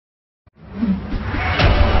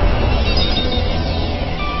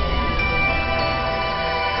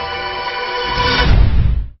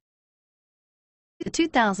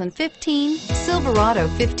2015 Silverado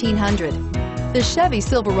 1500. The Chevy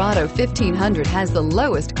Silverado 1500 has the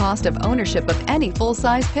lowest cost of ownership of any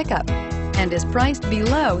full-size pickup and is priced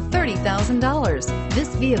below $30,000.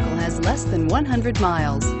 This vehicle has less than 100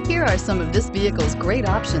 miles. Here are some of this vehicle's great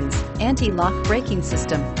options: anti-lock braking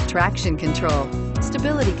system, traction control,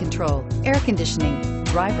 stability control, air conditioning,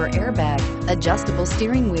 driver airbag, adjustable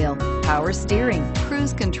steering wheel, power steering,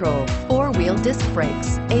 cruise control, four-wheel disc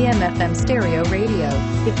brakes, AM/FM stereo radio.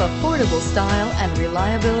 If affordable style and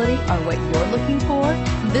reliability are what you're looking for,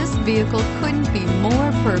 this vehicle couldn't be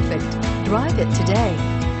more perfect. Drive it today.